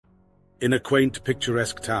In a quaint,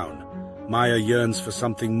 picturesque town, Maya yearns for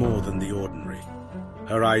something more than the ordinary.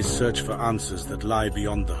 Her eyes search for answers that lie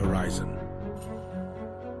beyond the horizon.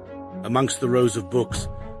 Amongst the rows of books,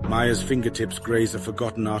 Maya's fingertips graze a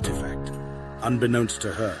forgotten artifact. Unbeknownst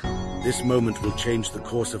to her, this moment will change the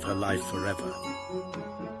course of her life forever.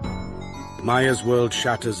 Maya's world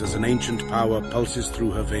shatters as an ancient power pulses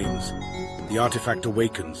through her veins. The artifact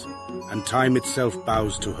awakens, and time itself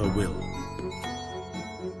bows to her will.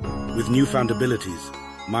 With newfound abilities,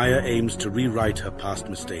 Maya aims to rewrite her past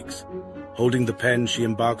mistakes. Holding the pen, she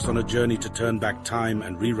embarks on a journey to turn back time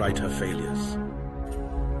and rewrite her failures.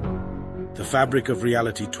 The fabric of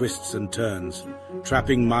reality twists and turns,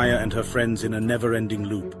 trapping Maya and her friends in a never-ending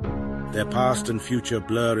loop. Their past and future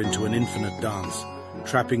blur into an infinite dance,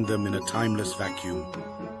 trapping them in a timeless vacuum.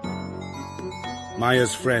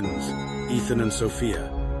 Maya's friends, Ethan and Sophia,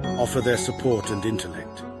 offer their support and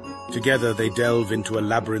intellect. Together they delve into a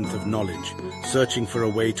labyrinth of knowledge, searching for a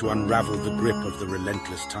way to unravel the grip of the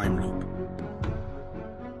relentless time loop.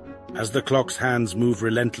 As the clock's hands move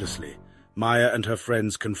relentlessly, Maya and her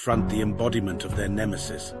friends confront the embodiment of their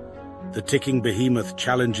nemesis. The ticking behemoth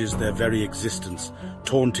challenges their very existence,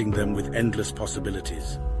 taunting them with endless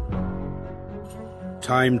possibilities.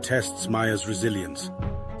 Time tests Maya's resilience.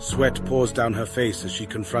 Sweat pours down her face as she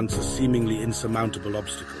confronts a seemingly insurmountable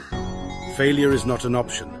obstacle. Failure is not an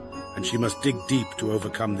option, and she must dig deep to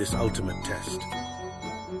overcome this ultimate test.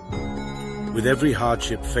 With every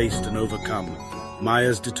hardship faced and overcome,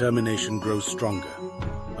 Maya's determination grows stronger.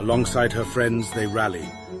 Alongside her friends, they rally,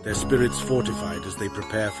 their spirits fortified as they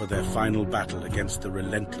prepare for their final battle against the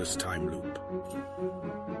relentless time loop.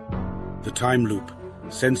 The time loop,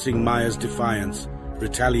 sensing Maya's defiance,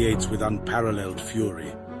 retaliates with unparalleled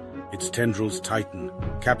fury. Its tendrils tighten,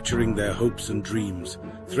 capturing their hopes and dreams,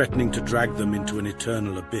 threatening to drag them into an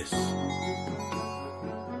eternal abyss.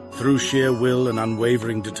 Through sheer will and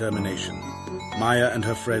unwavering determination, Maya and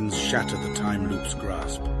her friends shatter the time loop's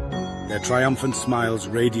grasp. Their triumphant smiles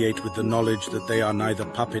radiate with the knowledge that they are neither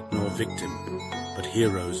puppet nor victim, but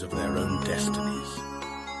heroes of their own destinies.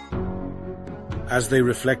 As they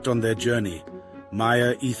reflect on their journey,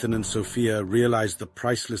 Maya, Ethan, and Sophia realize the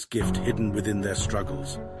priceless gift hidden within their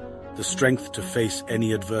struggles, the strength to face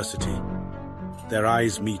any adversity. Their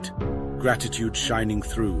eyes meet, gratitude shining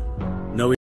through, knowing